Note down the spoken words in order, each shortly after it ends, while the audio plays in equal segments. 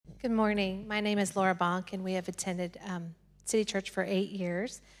Good morning. My name is Laura Bonk, and we have attended City Church for 8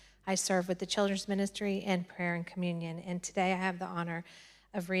 years. I serve with the children's ministry and prayer and communion, and today I have the honor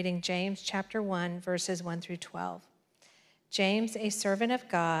of reading James chapter 1, verses 1 through 12. James, a servant of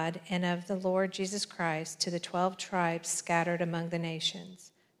God and of the Lord Jesus Christ, to the 12 tribes scattered among the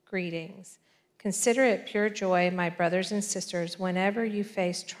nations. Greetings. Consider it pure joy, my brothers and sisters, whenever you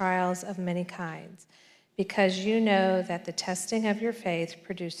face trials of many kinds, because you know that the testing of your faith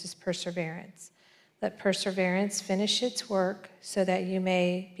produces perseverance. Let perseverance finish its work so that you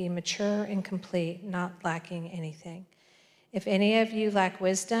may be mature and complete, not lacking anything. If any of you lack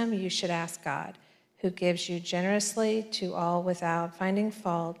wisdom, you should ask God, who gives you generously to all without finding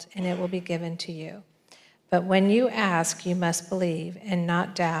fault, and it will be given to you. But when you ask, you must believe and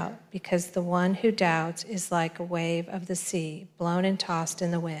not doubt, because the one who doubts is like a wave of the sea, blown and tossed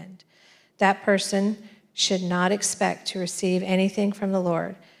in the wind. That person should not expect to receive anything from the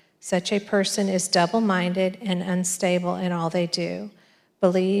Lord. Such a person is double-minded and unstable in all they do.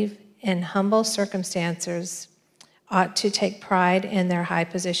 Believe in humble circumstances ought to take pride in their high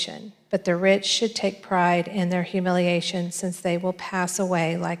position, but the rich should take pride in their humiliation, since they will pass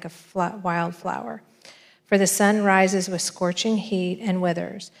away like a wildflower. For the sun rises with scorching heat and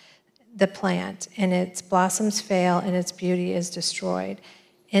withers the plant, and its blossoms fail, and its beauty is destroyed.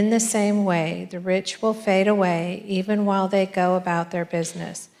 In the same way, the rich will fade away even while they go about their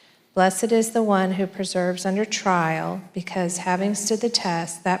business. Blessed is the one who perseveres under trial, because having stood the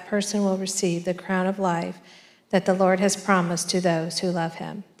test, that person will receive the crown of life that the Lord has promised to those who love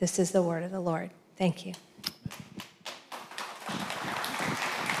him. This is the word of the Lord. Thank you.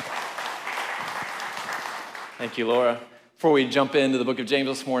 Thank you, Laura. Before we jump into the book of James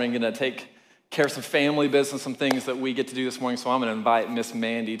this morning, I'm going to take care of some family business, some things that we get to do this morning. So I'm going to invite Miss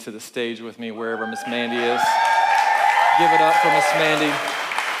Mandy to the stage with me, wherever Miss Mandy is. Give it up for Miss Mandy.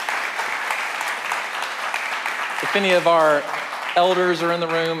 If any of our elders are in the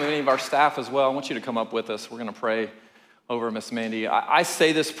room, and any of our staff as well, I want you to come up with us. We're going to pray over Miss Mandy. I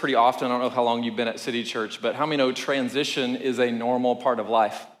say this pretty often. I don't know how long you've been at City Church, but how many know transition is a normal part of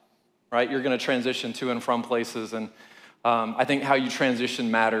life, right? You're going to transition to and from places, and I think how you transition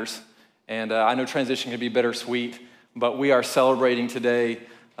matters. And I know transition can be bittersweet, but we are celebrating today.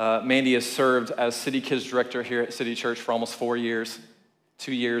 Mandy has served as City Kids Director here at City Church for almost 4 years,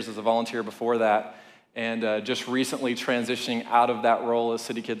 2 years as a volunteer before that, and just recently transitioning out of that role as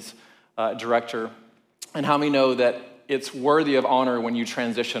City Kids Director. And how many know that it's worthy of honor when you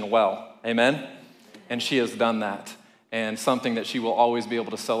transition well? Amen? And she has done that, and something that she will always be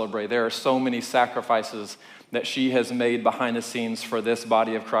able to celebrate. There are so many sacrifices that she has made behind the scenes for this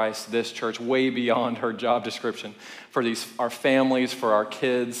body of Christ, this church, way beyond her job description, for our families, for our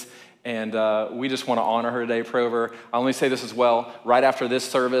kids, and we just want to honor her today, pray over her. I only say this as well, right after this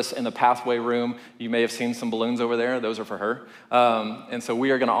service in the Pathway room, you may have seen some balloons over there, those are for her, and so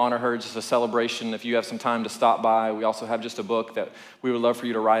we are going to honor her, just a celebration. If you have some time to stop by, we also have just a book that we would love for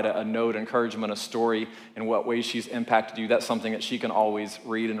you to write a note, encouragement, a story, in what ways she's impacted you. That's something that she can always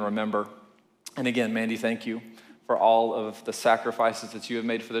read and remember. And again, Mandy, thank you for all of the sacrifices that you have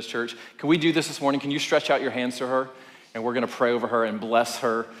med for this church. Can we do this morning? Can you stretch out your hands to her? And we're going to pray over her and bless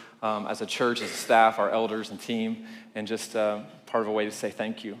her as a church, as a staff, our elders and team, and just part of a way to say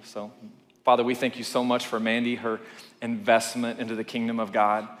thank you. So, Father, we thank you so much for Mandy, her investment into the kingdom of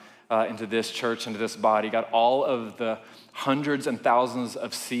God, into this church, into this body. God, all of the hundreds and thousands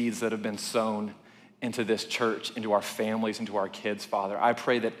of seeds that have been sown into this church, into our families, into our kids, Father. I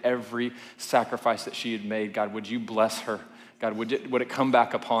pray that every sacrifice that she had made, God, would you bless her? God, would it come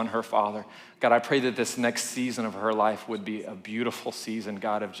back upon her, Father? God, I pray that this next season of her life would be a beautiful season,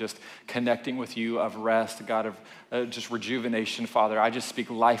 God, of just connecting with you, of rest, God, of just rejuvenation, Father. I just speak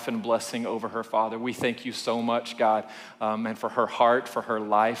life and blessing over her, Father. We thank you so much, God, and for her heart, for her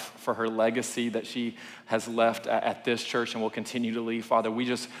life, for her legacy that she has left at this church and will continue to leave, Father. We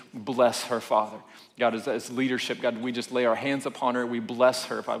just bless her, Father. God, as leadership, God, we just lay our hands upon her. We bless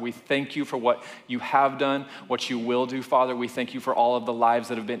her, Father. We thank you for what you have done, what you will do, Father. We thank you for all of the lives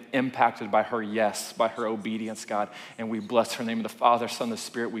that have been impacted by her yes, by her obedience, God. And we bless her name of the Father, Son, and the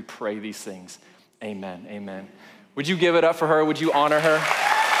Spirit. We pray these things. Amen, amen. Would you give it up for her? Would you honor her?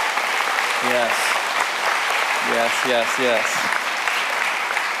 Yes, yes, yes, yes.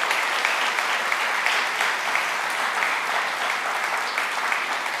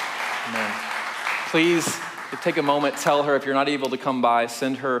 Amen. Please take a moment, tell her if you're not able to come by,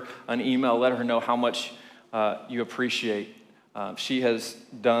 send her an email, let her know how much you appreciate. She has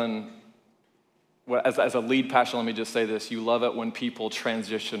done, as a lead pastor, let me just say this, you love it when people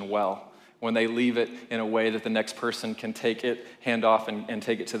transition well. when they leave it in a way that the next person can take it, hand off, and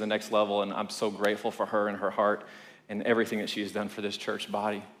take it to the next level. And I'm so grateful for her and her heart and everything that she's done for this church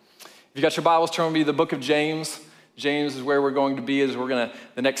body. If you got your Bibles, turn with me to the book of James. James is where we're going to be as we're going to,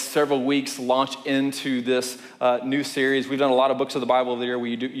 the next several weeks, launch into this new series. We've done a lot of books of the Bible this year.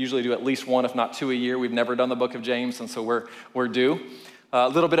 We usually do at least one, if not two a year. We've never done the book of James, and so we're due. A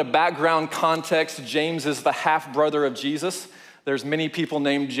little bit of background context. James is the half-brother of Jesus. There's many people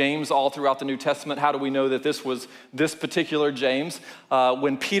named James all throughout the New Testament. How do we know that this was this particular James?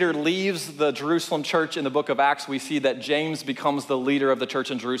 When Peter leaves the Jerusalem church in the book of Acts, we see that James becomes the leader of the church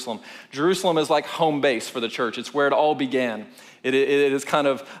in Jerusalem. Jerusalem is like home base for the church. It's where it all began. It is kind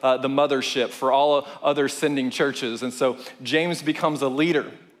of the mothership for all other sending churches. And so James becomes a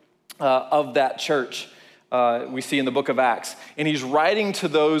leader of that church. We see in the book of Acts. And he's writing to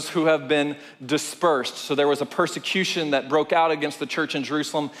those who have been dispersed. So there was a persecution that broke out against the church in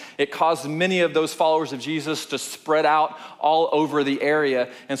Jerusalem. It caused many of those followers of Jesus to spread out all over the area.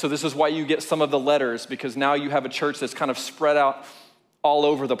 And so this is why you get some of the letters, because now you have a church that's kind of spread out all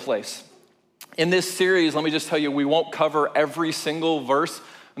over the place. In this series, let me just tell you, we won't cover every single verse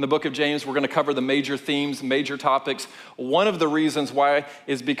in the book of James. We're going to cover the major themes, major topics. One of the reasons why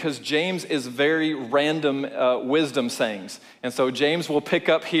is because James is very random wisdom sayings. And so James will pick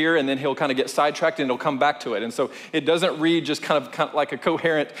up here and then he'll kind of get sidetracked and he'll come back to it. And so it doesn't read just kind of like a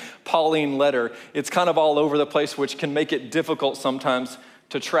coherent Pauline letter. It's kind of all over the place, which can make it difficult sometimes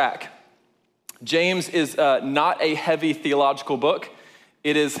to track. James is not a heavy theological book.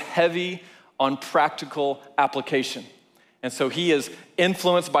 It is heavy on practical application. And so he is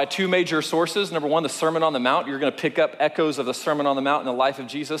influenced by two major sources. Number one, the Sermon on the Mount. You're going to pick up echoes of the Sermon on the Mount in the life of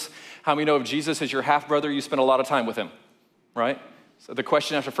Jesus. How many know if Jesus is your half-brother, you spend a lot of time with him, right? So the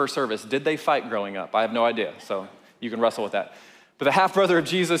question after first service, did they fight growing up? I have no idea, so you can wrestle with that. But the half-brother of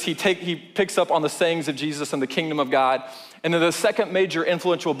Jesus, he picks up on the sayings of Jesus and the kingdom of God. And then the second major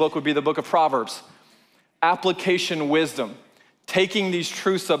influential book would be the book of Proverbs. Application wisdom. Taking these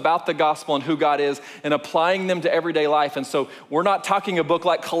truths about the gospel and who God is and applying them to everyday life. And so we're not talking a book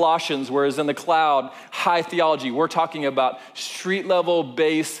like Colossians, whereas in the cloud, high theology. We're talking about street level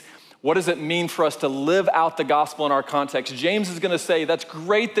base. What does it mean for us to live out the gospel in our context? James is going to say, that's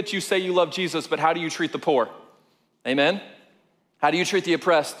great that you say you love Jesus, but how do you treat the poor? Amen? How do you treat the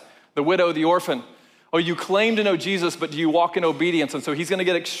oppressed, the widow, the orphan? Oh, you claim to know Jesus, but do you walk in obedience? And so he's going to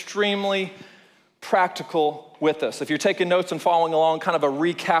get extremely practical with us. If you're taking notes and following along, kind of a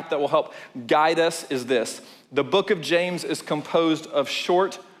recap that will help guide us is this. The book of James is composed of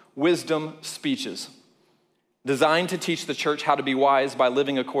short wisdom speeches designed to teach the church how to be wise by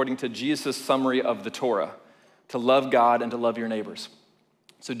living according to Jesus' summary of the Torah, to love God and to love your neighbors.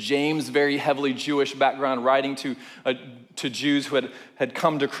 So James, very heavily Jewish background, writing to Jews who had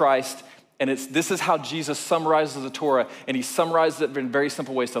come to Christ. And this is how Jesus summarizes the Torah, and he summarizes it in very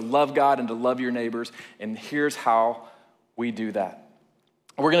simple ways, to love God and to love your neighbors, and here's how we do that.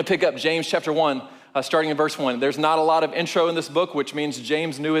 We're gonna pick up James chapter 1, starting in verse 1. There's not a lot of intro in this book, which means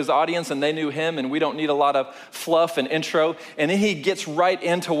James knew his audience and they knew him, and we don't need a lot of fluff and intro. And then he gets right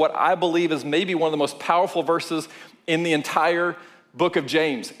into what I believe is maybe one of the most powerful verses in the entire book of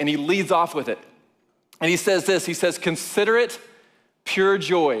James, and he leads off with it. And he says this, he says, "Consider it pure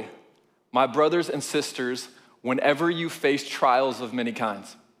joy, my brothers and sisters, whenever you face trials of many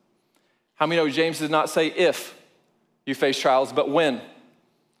kinds." How many know James does not say if you face trials, but when?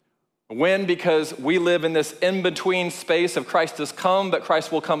 When, because we live in this in-between space of Christ has come, but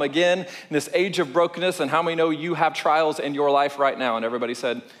Christ will come again, in this age of brokenness. And how many know you have trials in your life right now? And everybody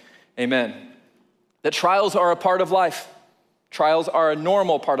said, amen. That trials are a part of life. Trials are a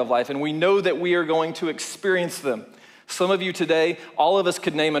normal part of life, and we know that we are going to experience them. Some of you today, all of us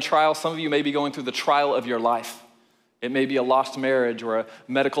could name a trial. Some of you may be going through the trial of your life. It may be a lost marriage or a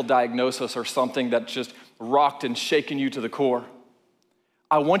medical diagnosis or something that just rocked and shaken you to the core.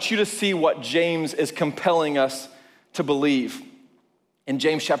 I want you to see what James is compelling us to believe. In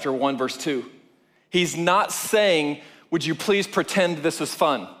James chapter 1, verse 2, he's not saying, would you please pretend this is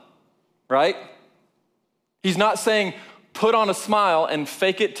fun, right? He's not saying, put on a smile and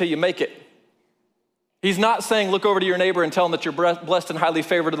fake it till you make it. He's not saying, look over to your neighbor and tell him that you're blessed and highly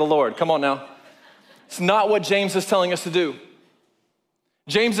favored of the Lord. Come on now. It's not what James is telling us to do.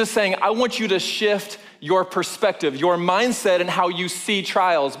 James is saying, I want you to shift your perspective, your mindset, and how you see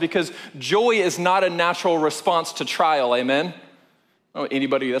trials, because joy is not a natural response to trial, amen? Oh,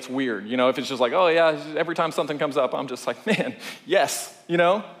 anybody, that's weird. You know, if it's just like, oh yeah, every time something comes up, I'm just like, man, yes, you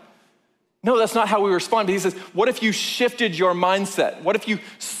know? No, that's not how we respond. But he says, what if you shifted your mindset? What if you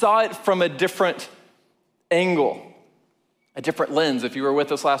saw it from a different angle? a different lens. If you were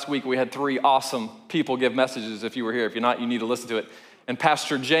with us last week, we had 3 awesome people give messages. If you were here, if you're not, you need to listen to it. And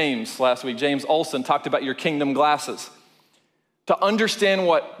Pastor James last week, James Olson, talked about your kingdom glasses. To understand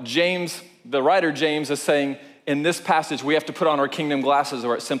what James, the writer James, is saying in this passage, we have to put on our kingdom glasses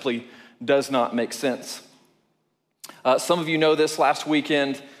or it simply does not make sense. Some of you know this. Last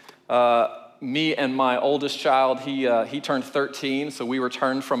weekend, me and my oldest child, he turned 13, so we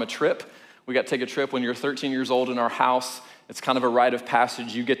returned from a trip. We got to take a trip when you're 13 years old in our house. It's kind of a rite of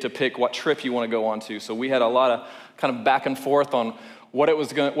passage. You get to pick what trip you want to go on to. So we had a lot of kind of back and forth on what he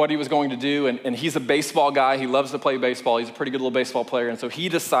was going to do. And he's a baseball guy. He loves to play baseball. He's a pretty good little baseball player. And so he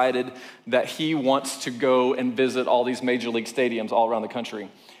decided that he wants to go and visit all these major league stadiums all around the country.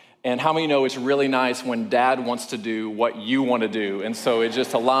 And how many know it's really nice when dad wants to do what you want to do? And so it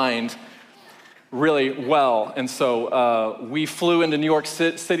just aligned really well. And so we flew into New York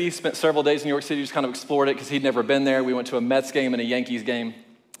City, spent several days in New York City, just kind of explored it because he'd never been there. We went to a Mets game and a Yankees game.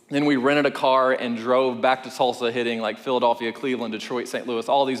 Then we rented a car and drove back to Tulsa, hitting like Philadelphia, Cleveland, Detroit, St. Louis,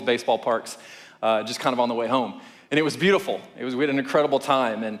 all these baseball parks, just kind of on the way home. And it was beautiful. We had an incredible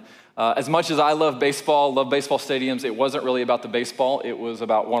time. And as much as I love baseball stadiums, it wasn't really about the baseball. It was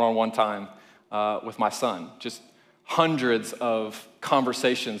about one-on-one time with my son. Just hundreds of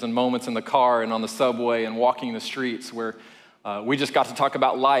conversations and moments in the car and on the subway and walking the streets where we just got to talk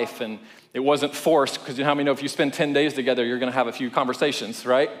about life, and it wasn't forced, because you know how many know if you spend 10 days together, you're gonna have a few conversations,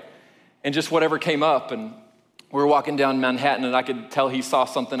 right? And just whatever came up, and we were walking down Manhattan, and I could tell he saw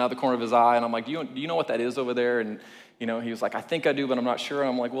something out of the corner of his eye, and I'm like, do you know what that is over there? And you know, he was like, I think I do, but I'm not sure. And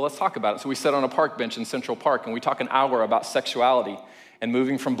I'm like, well, let's talk about it. So we sat on a park bench in Central Park, and we talk an hour about sexuality and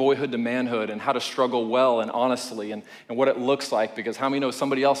moving from boyhood to manhood and how to struggle well and honestly and what it looks like, because how many know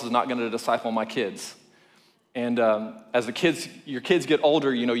somebody else is not gonna disciple my kids? And as your kids get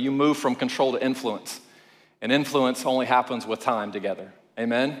older, you know, you move from control to influence. And influence only happens with time together,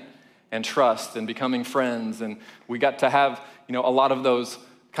 amen? And trust and becoming friends. And we got to have, you know, a lot of those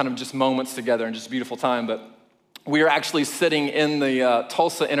kind of just moments together and just beautiful time. But we are actually sitting in the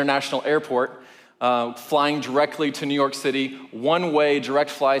Tulsa International Airport, flying directly to New York City, one-way direct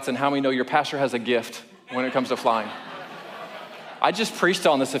flights, and how many know your pastor has a gift when it comes to flying? I just preached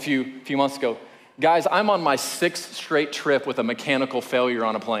on this a few months ago. Guys, I'm on my 6th straight trip with a mechanical failure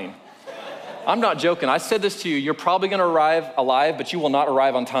on a plane. I'm not joking. I said this to you, you're probably gonna arrive alive, but you will not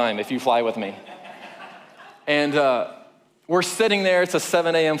arrive on time if you fly with me. And we're sitting there, it's a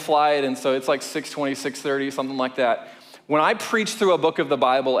 7 a.m. flight, and so it's like 6:20, 6:30, something like that. When I preach through a book of the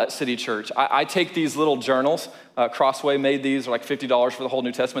Bible at City Church, I take these little journals. Crossway made these, like $50 for the whole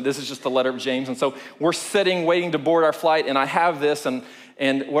New Testament. This is just the letter of James. And so we're sitting, waiting to board our flight, and I have this, and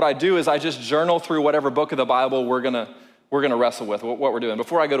what I do is I just journal through whatever book of the Bible we're gonna wrestle with, what we're doing,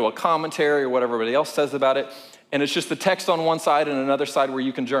 before I go to a commentary or what everybody else says about it. And it's just the text on one side and another side where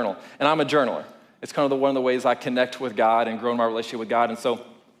you can journal. And I'm a journaler. It's kind of one of the ways I connect with God and grow in my relationship with God. And so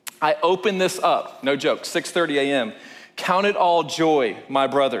I open this up, no joke, 6:30 a.m. Count it all joy, my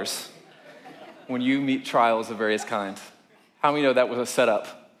brothers, when you meet trials of various kinds. How many know that was a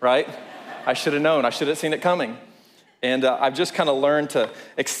setup, right? I should have known. I should have seen it coming. And I've just kind of learned to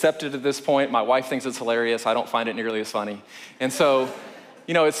accept it at this point. My wife thinks it's hilarious. I don't find it nearly as funny. And so,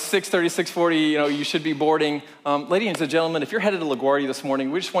 you know, it's 6:30, 6:40, you know, you should be boarding. Ladies and gentlemen, if you're headed to LaGuardia this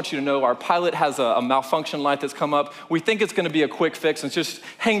morning, we just want you to know our pilot has a malfunction light that's come up. We think it's gonna be a quick fix, and just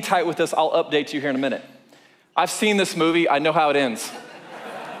hang tight with us. I'll update you here in a minute. I've seen this movie, I know how it ends,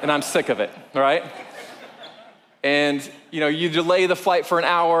 and I'm sick of it, all right? And you know, you delay the flight for an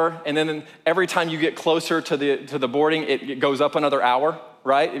hour, and then every time you get closer to the boarding, it goes up another hour,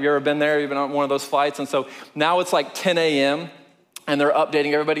 right? Have you ever been there? You've been on one of those flights? And so now it's like 10 a.m., and they're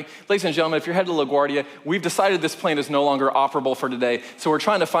updating everybody. Ladies and gentlemen, if you're headed to LaGuardia, we've decided this plane is no longer operable for today, so we're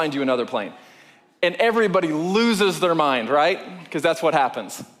trying to find you another plane. And everybody loses their mind, right? Because that's what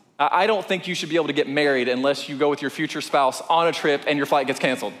happens. I don't think you should be able to get married unless you go with your future spouse on a trip and your flight gets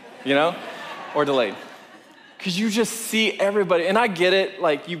canceled, you know, or delayed. Because you just see everybody, and I get it,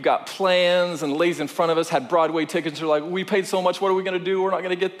 like you've got plans, and ladies in front of us had Broadway tickets, they're like, we paid so much, what are we gonna do? We're not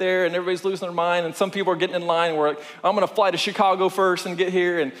gonna get there, and everybody's losing their mind, and some people are getting in line, and we're like, I'm gonna fly to Chicago first and get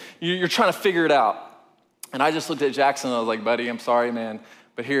here, and you're trying to figure it out. And I just looked at Jackson, and I was like, buddy, I'm sorry, man,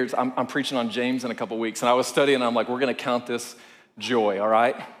 but I'm preaching on James in a couple weeks, and I was studying, and I'm like, we're gonna count this joy, all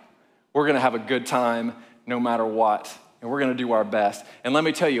right? We're gonna have a good time no matter what, and we're gonna do our best. And let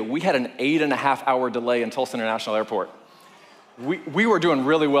me tell you, we had an 8.5-hour delay in Tulsa International Airport. We were doing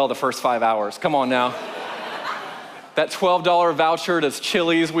really well the first 5 hours. Come on now. That $12 voucher to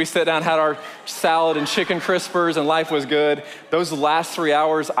Chili's, we sat down, had our salad and chicken crispers, and life was good. Those last 3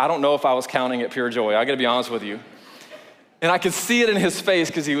 hours, I don't know if I was counting it pure joy. I gotta be honest with you. And I could see it in his face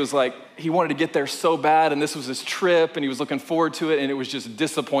because he was like, he wanted to get there so bad, and this was his trip, and he was looking forward to it, and it was just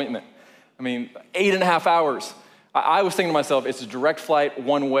disappointment. I mean, 8.5 hours. I was thinking to myself, it's a direct flight,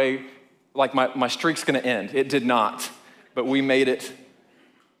 one way, like my streak's gonna end. It did not, but we made it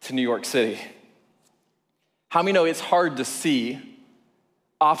to New York City. How many know it's hard to see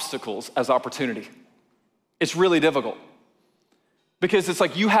obstacles as opportunity? It's really difficult. Because it's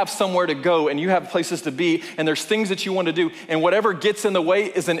like you have somewhere to go and you have places to be and there's things that you want to do, and whatever gets in the way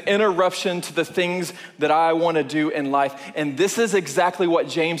is an interruption to the things that I want to do in life. And this is exactly what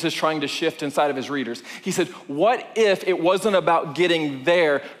James is trying to shift inside of his readers. He said, what if it wasn't about getting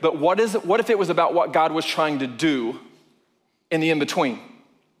there, but what if it was about what God was trying to do in the in-between?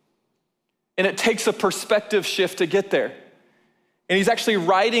 And it takes a perspective shift to get there. And he's actually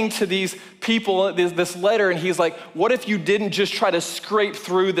writing to these people this letter, and he's like, what if you didn't just try to scrape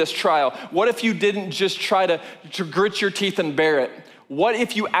through this trial? What if you didn't just try to grit your teeth and bear it? What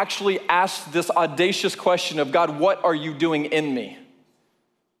if you actually asked this audacious question of, God, what are you doing in me?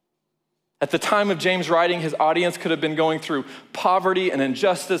 At the time of James writing, his audience could have been going through poverty and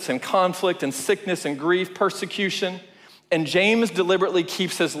injustice and conflict and sickness and grief, persecution. And James deliberately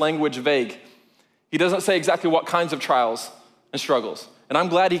keeps his language vague. He doesn't say exactly what kinds of trials and struggles. And I'm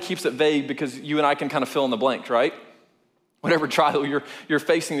glad he keeps it vague because you and I can kind of fill in the blank, right? Whatever trial you're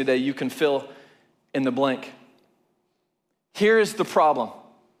facing today, you can fill in the blank. Here's the problem.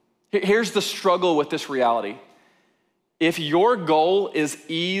 Here's the struggle with this reality. If your goal is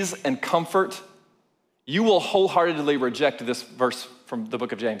ease and comfort, you will wholeheartedly reject this verse from the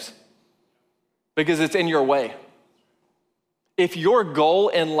book of James because it's in your way. If your goal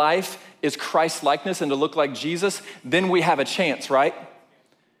in life is Christlikeness and to look like Jesus, then we have a chance, right?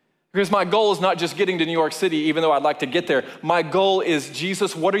 Because my goal is not just getting to New York City, even though I'd like to get there. My goal is,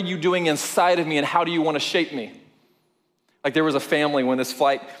 Jesus, what are you doing inside of me and how do you want to shape me? Like there was a family when this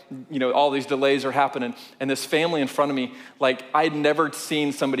flight, all these delays are happening, and this family in front of me, like I'd never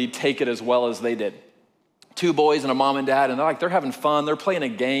seen somebody take it as well as they did. 2 boys and a mom and dad, and they're having fun. They're playing a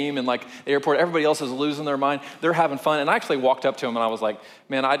game in like the airport. Everybody else is losing their mind. They're having fun. And I actually walked up to them and I was like,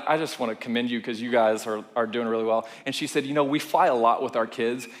 man, I just want to commend you because you guys are doing really well. And she said, we fly a lot with our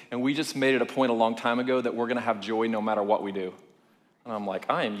kids, and we just made it a point a long time ago that we're going to have joy no matter what we do. And I'm like,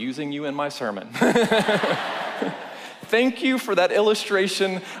 I am using you in my sermon. Thank you for that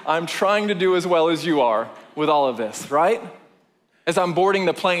illustration. I'm trying to do as well as you are with all of this, right? As I'm boarding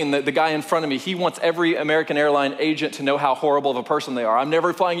the plane, the guy in front of me, he wants every American airline agent to know how horrible of a person they are. I'm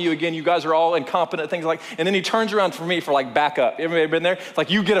never flying you again. You guys are all incompetent, things like, and then he turns around for me for like backup. Everybody been there? It's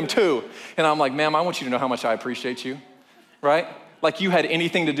like, you get them too. And I'm like, ma'am, I want you to know how much I appreciate you, right? Like you had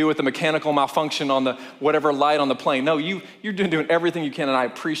anything to do with the mechanical malfunction on the whatever light on the plane. No, you're doing everything you can, and I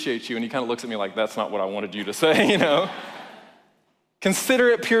appreciate you. And he kind of looks at me like, that's not what I wanted you to say, Consider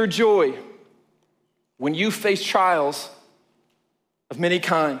it pure joy when you face trials of many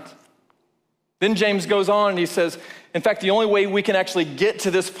kinds. Then James goes on and he says, in fact, the only way we can actually get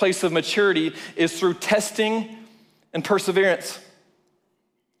to this place of maturity is through testing and perseverance.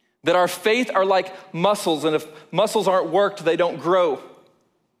 That our faith are like muscles, and if muscles aren't worked, they don't grow.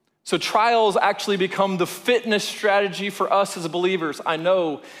 So trials actually become the fitness strategy for us as believers. I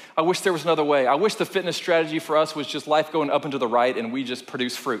wish there was another way. I wish the fitness strategy for us was just life going up and to the right and we just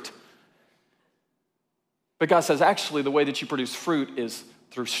produce fruit. But God says, actually, the way that you produce fruit is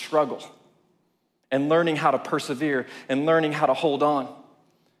through struggle and learning how to persevere and learning how to hold on.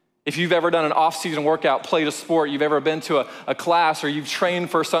 If you've ever done an off-season workout, played a sport, you've ever been to a class, or you've trained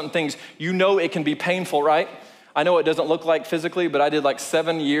for certain things, it can be painful, right? I know it doesn't look like physically, but I did like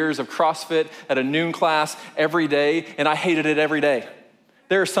 7 years of CrossFit at a noon class every day, and I hated it every day.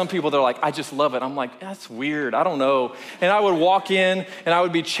 There are some people that are like, I just love it. I'm like, that's weird. I don't know. And I would walk in and I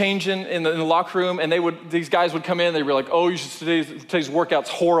would be changing in the locker room, and these guys would come in. They'd be like, oh, today's workout's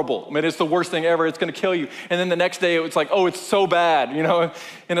horrible. I mean, it's the worst thing ever. It's going to kill you. And then the next day it was like, oh, it's so bad,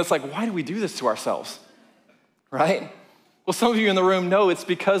 And it's like, why do we do this to ourselves, right? Well, some of you in the room know it's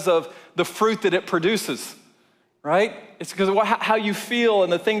because of the fruit that it produces, right? It's because of how you feel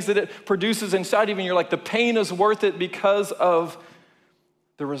and the things that it produces inside of you. And you're like, the pain is worth it because of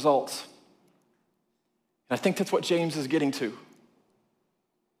the results. And I think that's what James is getting to.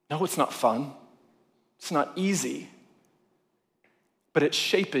 No, it's not fun. It's not easy. But it's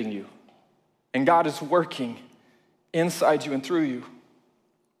shaping you. And God is working inside you and through you.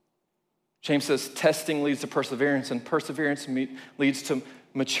 James says testing leads to perseverance, and perseverance leads to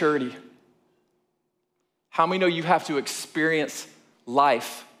maturity. How many know you have to experience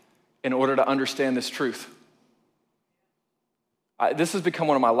life in order to understand this truth? This has become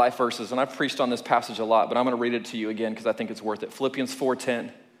one of my life verses, and I've preached on this passage a lot, but I'm going to read it to you again because I think it's worth it. Philippians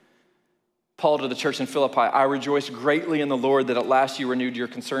 4:10. Paul to the church in Philippi, I rejoice greatly in the Lord that at last you renewed your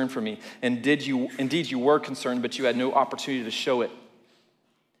concern for me. Indeed, you were concerned, but you had no opportunity to show it.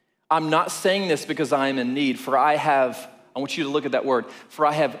 I'm not saying this because I am in need, for I want you to look at that word, for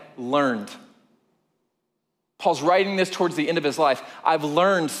I have learned. Paul's writing this towards the end of his life. I've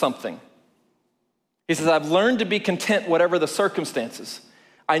learned something. He says, I've learned to be content whatever the circumstances.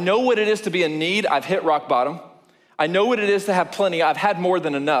 I know what it is to be in need. I've hit rock bottom. I know what it is to have plenty. I've had more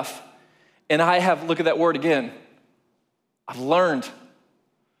than enough. And I have, look at that word again, I've learned.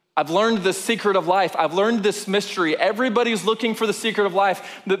 I've learned the secret of life. I've learned this mystery. Everybody's looking for the secret of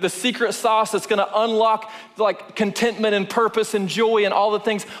life, the secret sauce that's gonna unlock like contentment and purpose and joy and all the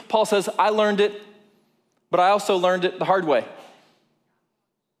things. Paul says, I learned it, but I also learned it the hard way.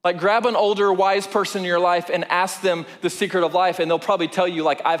 Like grab an older, wise person in your life and ask them the secret of life, and they'll probably tell you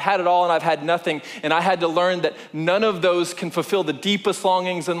like, I've had it all and I've had nothing, and I had to learn that none of those can fulfill the deepest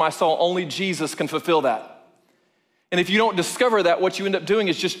longings in my soul. Only Jesus can fulfill that. And if you don't discover that, what you end up doing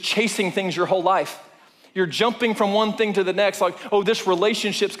is just chasing things your whole life. You're jumping from one thing to the next, like, oh, this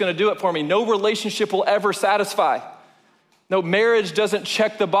relationship's gonna do it for me. No relationship will ever satisfy. No, marriage doesn't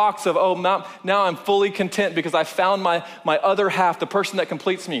check the box of, oh, now I'm fully content because I found my other half, the person that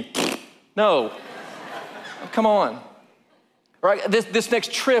completes me. No, come on. Right? This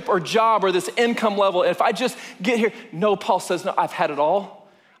next trip or job or this income level, if I just get here, no, Paul says, no, I've had it all.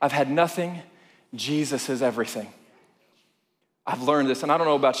 I've had nothing. Jesus is everything. I've learned this, and I don't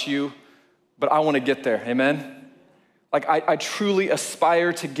know about you, but I want to get there, amen? Like I truly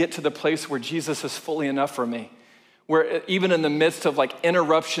aspire to get to the place where Jesus is fully enough for me. Where even in the midst of like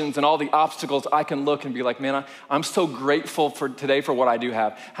interruptions and all the obstacles, I can look and be like, man, I'm so grateful for today for what I do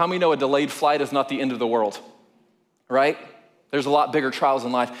have. How many know a delayed flight is not the end of the world, right? There's a lot bigger trials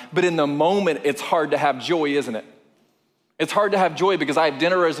in life. But in the moment, it's hard to have joy, isn't it? It's hard to have joy because I have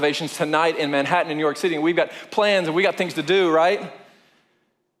dinner reservations tonight in Manhattan, in New York City, and we've got plans and we got things to do, right?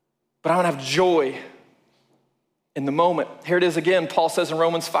 But I want to have joy in the moment. Here it is again. Paul says in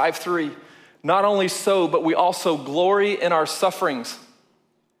Romans 5:3, not only so, but we also glory in our sufferings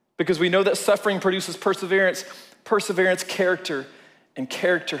because we know that suffering produces perseverance, perseverance, character, and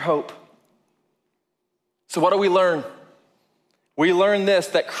character, hope. So what do we learn? We learn this,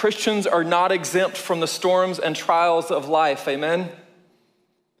 that Christians are not exempt from the storms and trials of life, amen?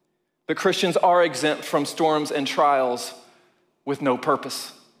 But Christians are exempt from storms and trials with no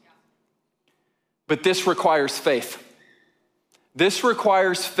purpose. But this requires faith. This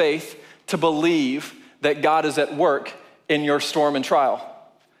requires faith to believe that God is at work in your storm and trial.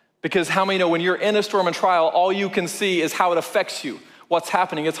 Because how many know when you're in a storm and trial, all you can see is how it affects you, what's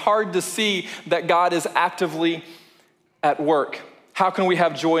happening. It's hard to see that God is actively at work. How can we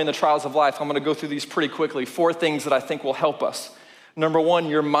have joy in the trials of life? I'm gonna go through these pretty quickly. 4 things that I think will help us. Number 1,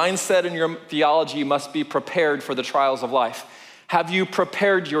 your mindset and your theology must be prepared for the trials of life. Have you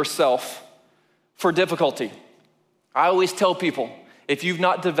prepared yourself for difficulty? I always tell people, if you've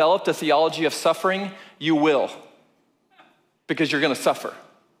not developed a theology of suffering, you will, because you're gonna suffer.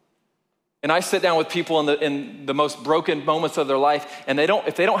 And I sit down with people in the most broken moments of their life, and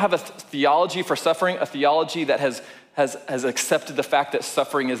if they don't have a theology for suffering, a theology that has accepted the fact that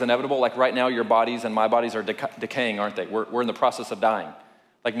suffering is inevitable, like right now your bodies and my bodies are decaying, aren't they? We're in the process of dying.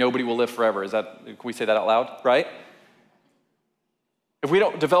 Like nobody will live forever. Can we say that out loud, right? If we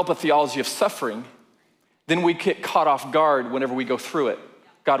don't develop a theology of suffering, then we get caught off guard whenever we go through it.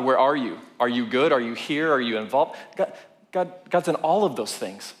 God, where are you? Are you good? Are you here? Are you involved? God's in all of those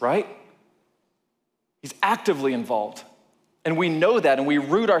things, right? He's actively involved. And we know that, and we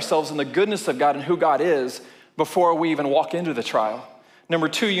root ourselves in the goodness of God and who God is before we even walk into the trial. Number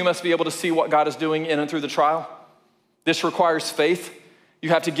 2, you must be able to see what God is doing in and through the trial. This requires faith. You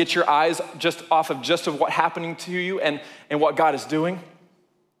have to get your eyes just off of what's happening to you and what God is doing.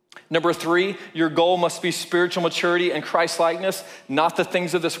 Number 3, your goal must be spiritual maturity and Christlikeness, not the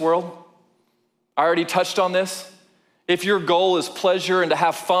things of this world. I already touched on this. If your goal is pleasure and to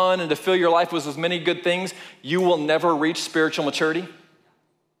have fun and to fill your life with as many good things, you will never reach spiritual maturity.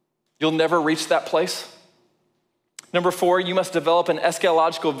 You'll never reach that place. Number 4, you must develop an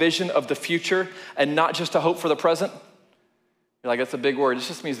eschatological vision of the future and not just a hope for the present. You're like, that's a big word. It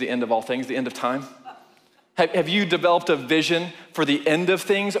just means the end of all things, the end of time. Have you developed a vision for the end of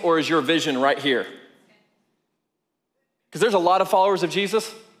things, or is your vision right here? Because there's a lot of followers of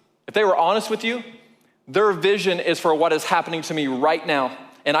Jesus. If they were honest with you, their vision is for what is happening to me right now,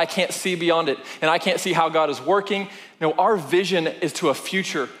 and I can't see beyond it, and I can't see how God is working. No, our vision is to a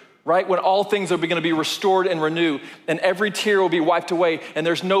future right? When all things are going to be restored and renewed, and every tear will be wiped away, and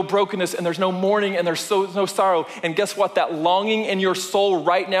there's no brokenness, and there's no mourning, and there's no sorrow. And guess what? That longing in your soul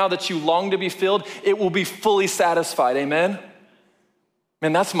right now that you long to be filled, it will be fully satisfied, amen?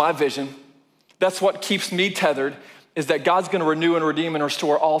 Man, that's my vision. That's what keeps me tethered, is that God's going to renew and redeem and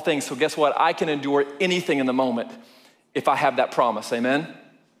restore all things. So guess what? I can endure anything in the moment if I have that promise, amen?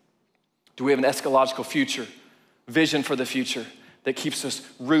 Do we have an eschatological future, vision for the future that keeps us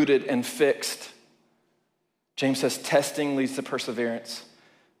rooted and fixed? James says testing leads to perseverance.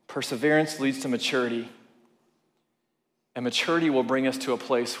 Perseverance leads to maturity. And maturity will bring us to a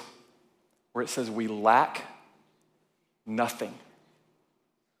place where it says we lack nothing.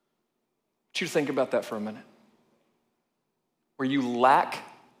 I want you to think about that for a minute. Where you lack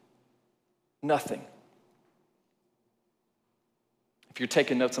nothing. If you're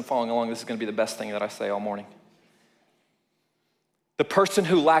taking notes and following along, this is going to be the best thing that I say all morning. The person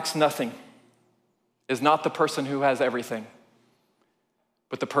who lacks nothing is not the person who has everything,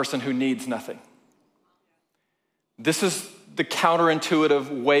 but the person who needs nothing. This is the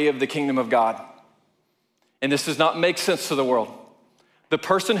counterintuitive way of the kingdom of God. And this does not make sense to the world. The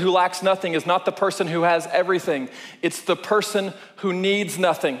person who lacks nothing is not the person who has everything. It's the person who needs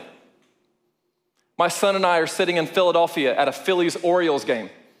nothing. My son and I are sitting in Philadelphia at a Phillies-Orioles game.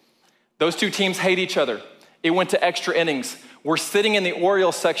 Those two teams hate each other. It went to extra innings. We're sitting in the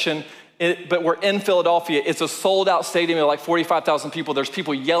Orioles section, but we're in Philadelphia. It's a sold-out stadium of like 45,000 people. There's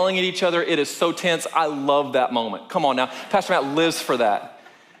people yelling at each other. It is so tense. I love that moment. Come on now. Pastor Matt lives for that.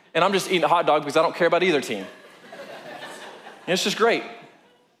 And I'm just eating a hot dog because I don't care about either team. And it's just great.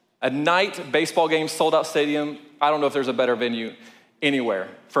 A night baseball game, sold-out stadium. I don't know if there's a better venue anywhere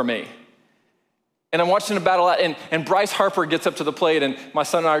for me. And I'm watching the battle out, and Bryce Harper gets up to the plate, and my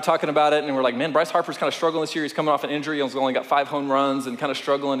son and I are talking about it, and we're like, man, Bryce Harper's kind of struggling this year. He's coming off an injury. He's only got 5 home runs and kind of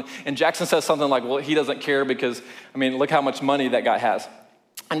struggling. And Jackson says something like, well, he doesn't care because, I mean, look how much money that guy has.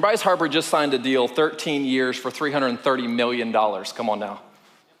 And Bryce Harper just signed a deal, 13 years for $330 million. Come on now.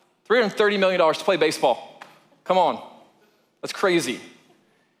 $330 million to play baseball. Come on. That's crazy.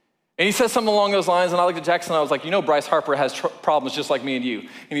 And he says something along those lines, and I looked at Jackson, and I was like, you know Bryce Harper has problems just like me and you.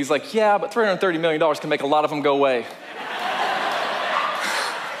 And he's like, yeah, but $330 million can make a lot of them go away.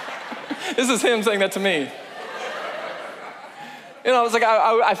 This is him saying that to me. And I was like,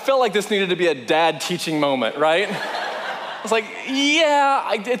 I felt like this needed to be a dad teaching moment, right? I was like, yeah,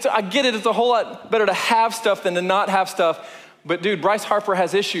 I get it. It's a whole lot better to have stuff than to not have stuff. But dude, Bryce Harper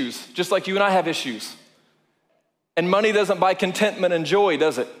has issues, just like you and I have issues. And money doesn't buy contentment and joy,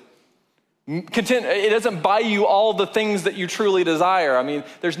 does it? It doesn't buy you all the things that you truly desire. I mean,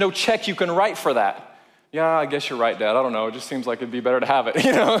 there's no check you can write for that. Yeah, I guess you're right, Dad. I don't know. It just seems like it'd be better to have it,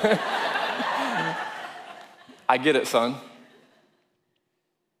 you know? I get it, son.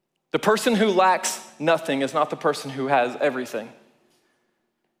 The person who lacks nothing is not the person who has everything,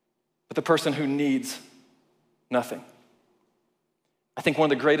 but the person who needs nothing. I think one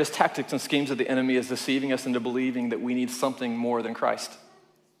of the greatest tactics and schemes of the enemy is deceiving us into believing that we need something more than Christ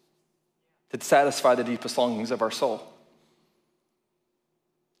to satisfy the deepest longings of our soul.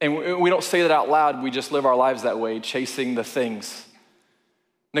 And we don't say that out loud, we just live our lives that way, chasing the things,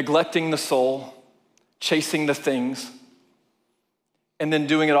 neglecting the soul, chasing the things, and then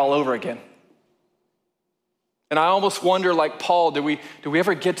doing it all over again. And I almost wonder, like Paul, do we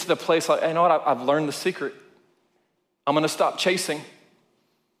ever get to the place like, you know what, I've learned the secret. I'm gonna stop chasing.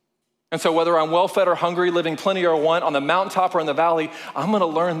 And so whether I'm well-fed or hungry, living plenty or want, on the mountaintop or in the valley, I'm gonna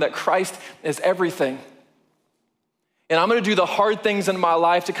learn that Christ is everything. And I'm gonna do the hard things in my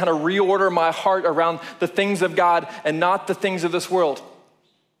life to kind of reorder my heart around the things of God and not the things of this world.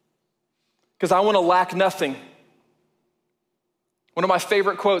 Because I wanna lack nothing. One of my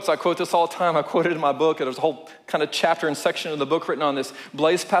favorite quotes, I quote this all the time, I quote it in my book, and there's a whole kind of chapter and section of the book written on this.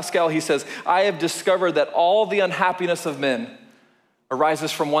 Blaise Pascal, he says, I have discovered that all the unhappiness of men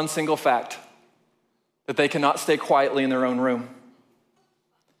arises from one single fact, that they cannot stay quietly in their own room.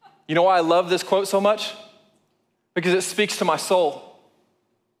 You know why I love this quote so much? Because it speaks to my soul.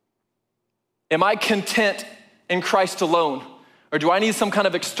 Am I content in Christ alone? Or do I need some kind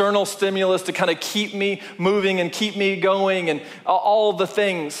of external stimulus to kind of keep me moving and keep me going and all the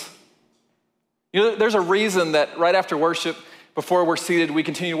things? You know, there's a reason that right after worship, before we're seated, we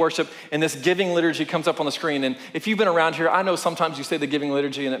continue to worship, and this giving liturgy comes up on the screen. And if you've been around here, I know sometimes you say the giving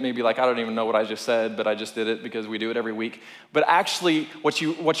liturgy, and it may be like, I don't even know what I just said, but I just did it because we do it every week. But actually, what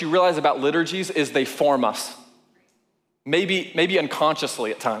you realize about liturgies is they form us. Maybe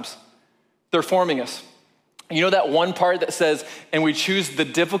unconsciously at times. They're forming us. You know that one part that says, and we choose the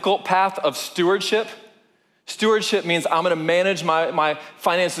difficult path of stewardship? Stewardship means I'm gonna manage my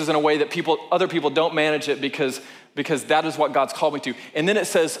finances in a way that other people don't manage it because that is what God's called me to. And then it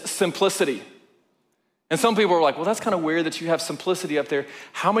says simplicity. And some people are like, well, that's kind of weird that you have simplicity up there.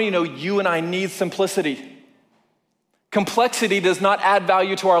 How many know you and I need simplicity? Complexity does not add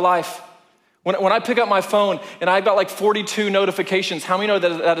value to our life. When I pick up my phone and I've got like 42 notifications, how many know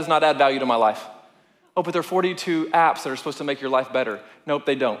that does not add value to my life? Oh, but there are 42 apps that are supposed to make your life better. Nope,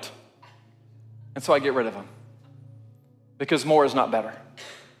 they don't. And so I get rid of them because more is not better.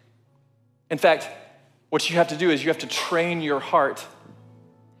 In fact, what you have to do is you have to train your heart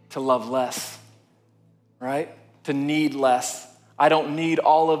to love less, right? To need less. I don't need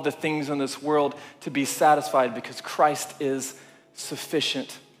all of the things in this world to be satisfied because Christ is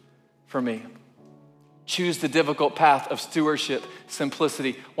sufficient for me. Choose the difficult path of stewardship,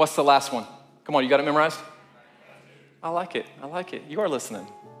 simplicity. What's the last one? Come on, you got it memorized? I like it. You are listening.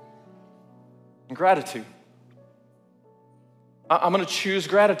 And gratitude. I'm gonna choose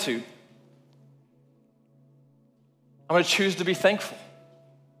gratitude. I'm gonna choose to be thankful.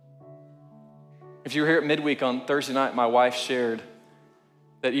 If you were here at midweek on Thursday night, my wife shared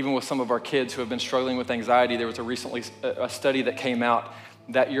that even with some of our kids who have been struggling with anxiety, there was a study that came out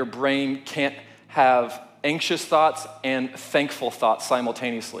that your brain can't have anxious thoughts and thankful thoughts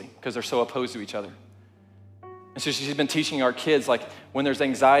simultaneously because they're so opposed to each other. And so she's been teaching our kids, like, when there's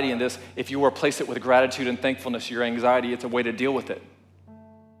anxiety in this, if you replace it with gratitude and thankfulness, your anxiety, it's a way to deal with it.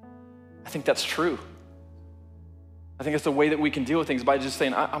 I think that's true. I think it's the way that we can deal with things by just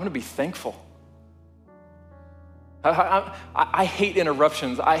saying, I'm gonna be thankful. I hate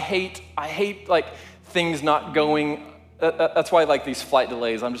interruptions. I hate like things not going. That's why I like these flight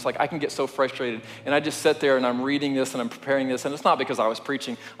delays. I'm just like, I can get so frustrated. And I just sit there and I'm reading this and I'm preparing this. And it's not because I was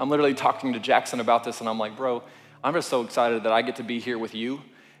preaching. I'm literally talking to Jackson about this and I'm like, bro, I'm just so excited that I get to be here with you.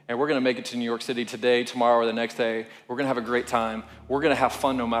 And we're gonna make it to New York City today, tomorrow, or the next day. We're gonna have a great time. We're gonna have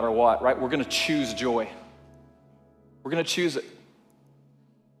fun no matter what, right? We're gonna choose joy. We're gonna choose it.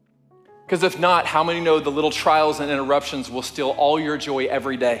 Because if not, how many know the little trials and interruptions will steal all your joy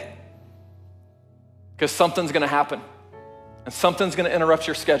every day? Because something's gonna happen and something's gonna interrupt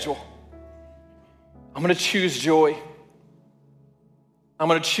your schedule. I'm gonna choose joy. I'm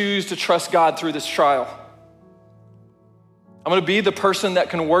gonna choose to trust God through this trial. I'm gonna be the person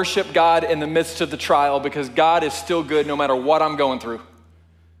that can worship God in the midst of the trial because God is still good no matter what I'm going through.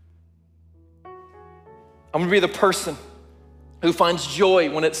 I'm gonna be the person who finds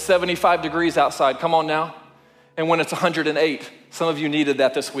joy when it's 75 degrees outside. Come on now. And when it's 108. Some of you needed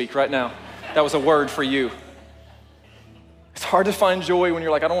that this week, right now. That was a word for you. It's hard to find joy when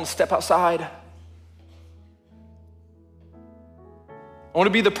you're like, I don't want to step outside. I want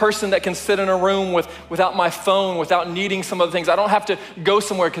to be the person that can sit in a room without my phone, without needing some of the things. I don't have to go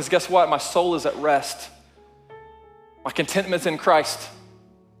somewhere because guess what? My soul is at rest. My contentment's in Christ.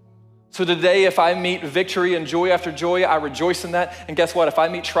 So today, if I meet victory and joy after joy, I rejoice in that. And guess what? If I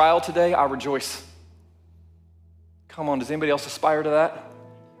meet trial today, I rejoice. Come on, does anybody else aspire to that?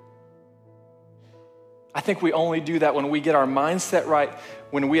 I think we only do that when we get our mindset right,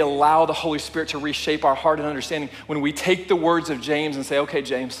 when we allow the Holy Spirit to reshape our heart and understanding, when we take the words of James and say, okay,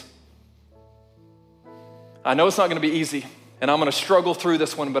 James, I know it's not gonna be easy, and I'm gonna struggle through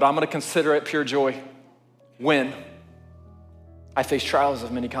this one, but I'm gonna consider it pure joy when I face trials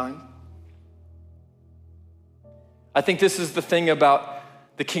of many kinds. I think this is the thing about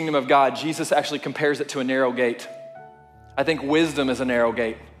the kingdom of God. Jesus actually compares it to a narrow gate. I think wisdom is a narrow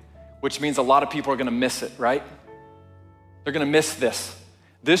gate, which means a lot of people are gonna miss it, right? They're gonna miss this.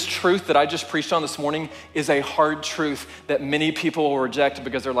 This truth that I just preached on this morning is a hard truth that many people will reject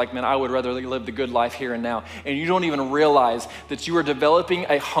because they're like, man, I would rather live the good life here and now. And you don't even realize that you are developing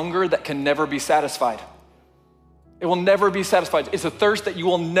a hunger that can never be satisfied. It will never be satisfied. It's a thirst that you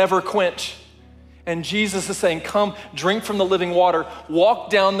will never quench. And Jesus is saying, come, drink from the living water, walk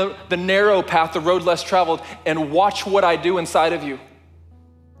down the narrow path, the road less traveled, and watch what I do inside of you.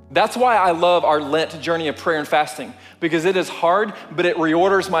 That's why I love our Lent journey of prayer and fasting, because it is hard, but it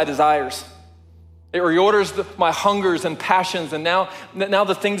reorders my desires. It reorders my hungers and passions, and now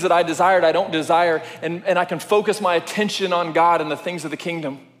the things that I desired, I don't desire, and I can focus my attention on God and the things of the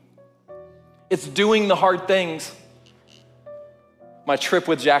kingdom. It's doing the hard things. My trip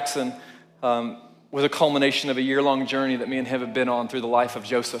with Jackson was a culmination of a year-long journey that me and him have been on through the life of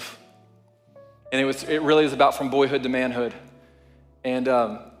Joseph. And it really is about from boyhood to manhood. And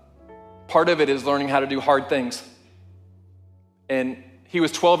part of it is learning how to do hard things. And he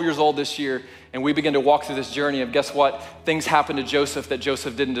was 12 years old this year, and we began to walk through this journey of, guess what? Things happened to Joseph that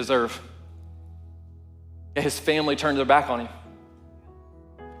Joseph didn't deserve. His family turned their back on him.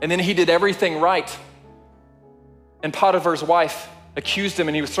 And then he did everything right. And Potiphar's wife accused him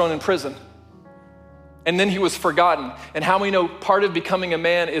and he was thrown in prison. And then he was forgotten. And how many know part of becoming a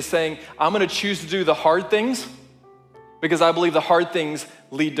man is saying, I'm gonna choose to do the hard things because I believe the hard things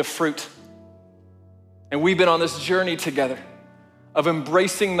lead to fruit. And we've been on this journey together of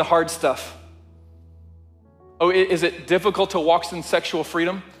embracing the hard stuff. Oh, is it difficult to walk in sexual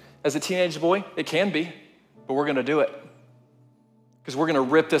freedom as a teenage boy? It can be, but we're gonna do it. Because we're gonna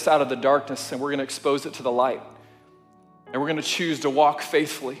rip this out of the darkness and we're gonna expose it to the light. And we're gonna choose to walk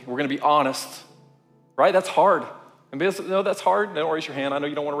faithfully. We're gonna be honest, right? That's hard. And no, that's hard. Don't raise your hand. I know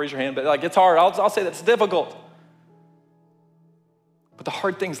you don't wanna raise your hand, but like it's hard. I'll say that's difficult. But the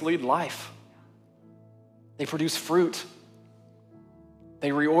hard things lead life. They produce fruit. They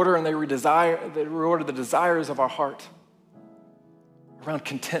reorder and they reorder the desires of our heart around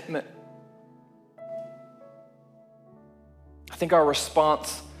contentment. I think our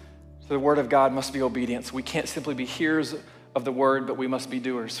response to the word of God must be obedience. We can't simply be hearers of the word, but we must be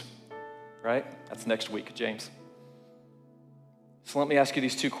doers, right? That's next week, James. So let me ask you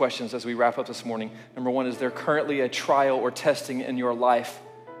these two questions as we wrap up this morning. Number one, is there currently a trial or testing in your life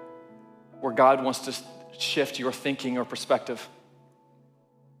where God wants to shift your thinking or perspective?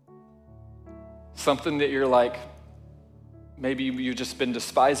 Something that you're like, maybe you've just been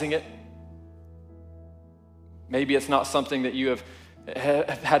despising it. Maybe it's not something that you have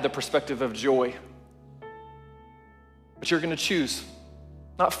had the perspective of joy. But you're gonna choose,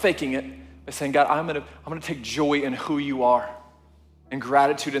 not faking it, but saying, God, I'm gonna take joy in who you are and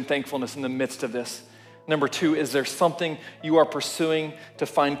gratitude and thankfulness in the midst of this. Number two, is there something you are pursuing to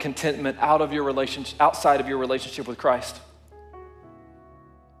find contentment outside of your relationship with Christ?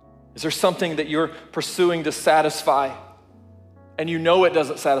 Is there something that you're pursuing to satisfy and you know it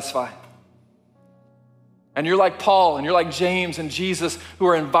doesn't satisfy? And you're like Paul and you're like James and Jesus who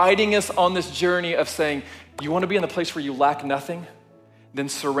are inviting us on this journey of saying, you want to be in the place where you lack nothing? Then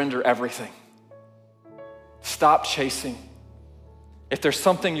surrender everything. Stop chasing. If there's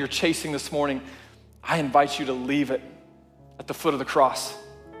something you're chasing this morning, I invite you to leave it at the foot of the cross.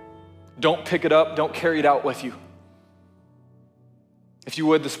 Don't pick it up, don't carry it out with you. If you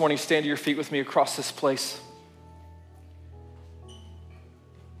would this morning, stand to your feet with me across this place.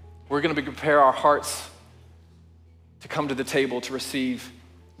 We're going to prepare our hearts to come to the table to receive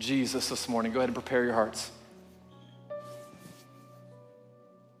Jesus this morning. Go ahead and prepare your hearts.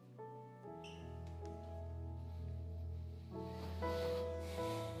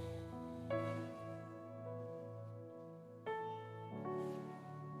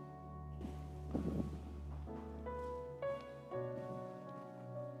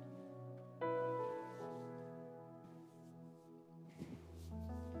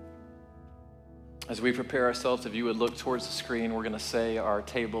 As we prepare ourselves, if you would look towards the screen, we're going to say our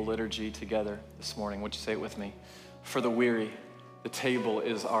table liturgy together this morning. Would you say it with me? For the weary, the table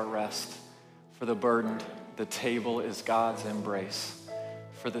is our rest. For the burdened, the table is God's embrace.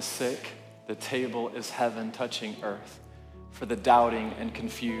 For the sick, the table is heaven touching earth. For the doubting and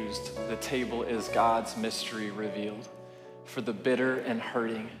confused, the table is God's mystery revealed. For the bitter and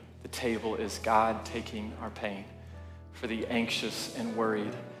hurting, the table is God taking our pain. For the anxious and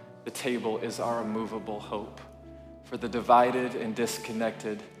worried, the table is our immovable hope. For the divided and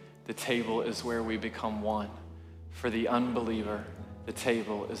disconnected, the table is where we become one. For the unbeliever, the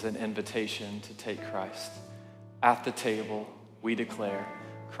table is an invitation to take Christ. At the table, we declare,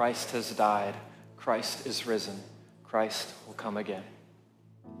 Christ has died, Christ is risen, Christ will come again.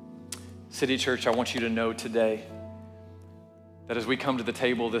 City Church, I want you to know today that as we come to the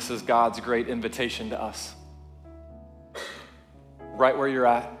table, this is God's great invitation to us. Right where you're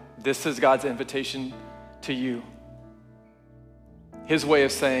at, this is God's invitation to you. His way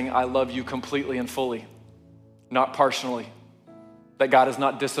of saying, I love you completely and fully, not partially. That God is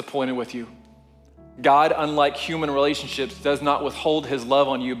not disappointed with you. God, unlike human relationships, does not withhold his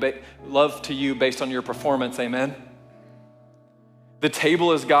love to you based on your performance, amen? The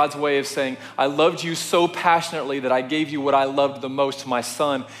table is God's way of saying, I loved you so passionately that I gave you what I loved the most, my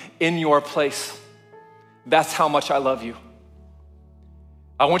son, in your place. That's how much I love you.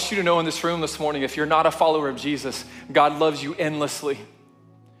 I want you to know in this room this morning, if you're not a follower of Jesus, God loves you endlessly.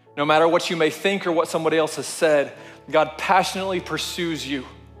 No matter what you may think or what somebody else has said, God passionately pursues you.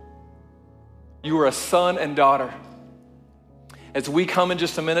 You are a son and daughter. As we come in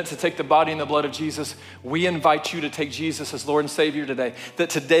just a minute to take the body and the blood of Jesus, we invite you to take Jesus as Lord and Savior today.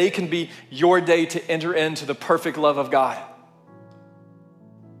 That today can be your day to enter into the perfect love of God.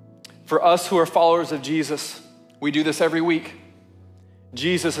 For us who are followers of Jesus, we do this every week.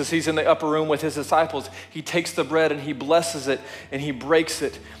 Jesus, as he's in the upper room with his disciples, he takes the bread and he blesses it and he breaks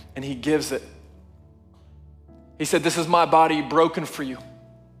it and he gives it. He said, this is my body broken for you.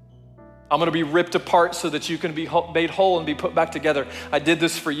 I'm gonna be ripped apart so that you can be made whole and be put back together. I did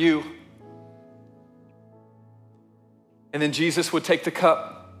this for you. And then Jesus would take the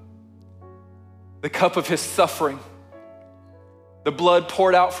cup of his suffering, the blood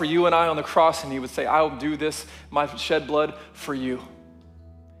poured out for you and I on the cross, and he would say, I will do this, my shed blood for you.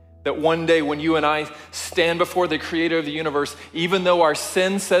 That one day when you and I stand before the creator of the universe, even though our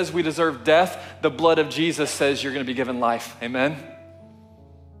sin says we deserve death, the blood of Jesus says you're gonna be given life, amen?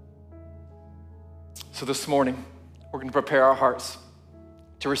 So this morning, we're gonna prepare our hearts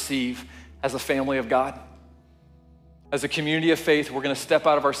to receive as a family of God. As a community of faith, we're gonna step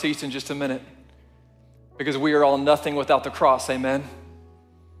out of our seats in just a minute because we are all nothing without the cross, amen?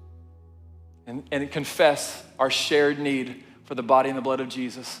 And confess our shared need for the body and the blood of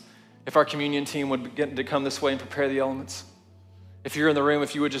Jesus. If our communion team would begin to come this way and prepare the elements. If you're in the room,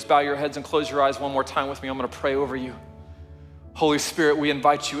 if you would just bow your heads and close your eyes one more time with me, I'm gonna pray over you. Holy Spirit, we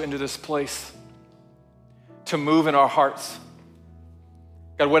invite you into this place to move in our hearts.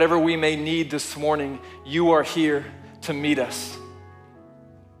 God, whatever we may need this morning, you are here to meet us.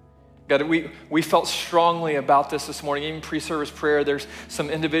 God, we felt strongly about this morning, even pre-service prayer. There's some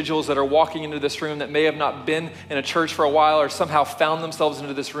individuals that are walking into this room that may have not been in a church for a while or somehow found themselves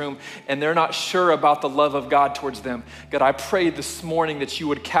into this room and they're not sure about the love of God towards them. God, I pray this morning that you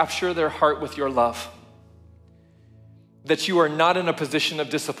would capture their heart with your love, that you are not in a position of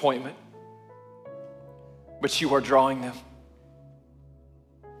disappointment, but you are drawing them.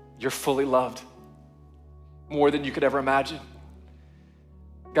 You're fully loved, more than you could ever imagine.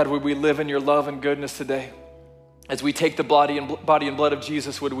 God, would we live in your love and goodness today? As we take the body and blood of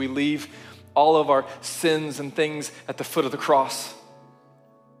Jesus, would we leave all of our sins and things at the foot of the cross?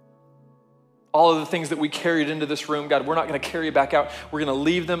 All of the things that we carried into this room, God, we're not gonna carry back out. We're gonna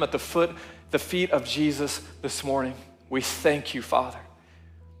leave them at the feet of Jesus this morning. We thank you, Father,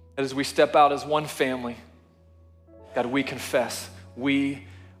 that as we step out as one family, God, we confess we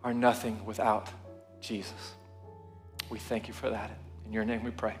are nothing without Jesus. We thank you for that. In your name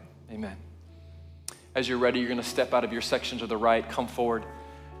we pray, amen. As you're ready, you're gonna step out of your section to the right, come forward.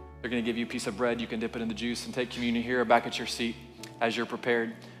 They're gonna give you a piece of bread. You can dip it in the juice and take communion here or back at your seat. As you're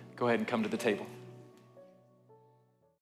prepared, go ahead and come to the table.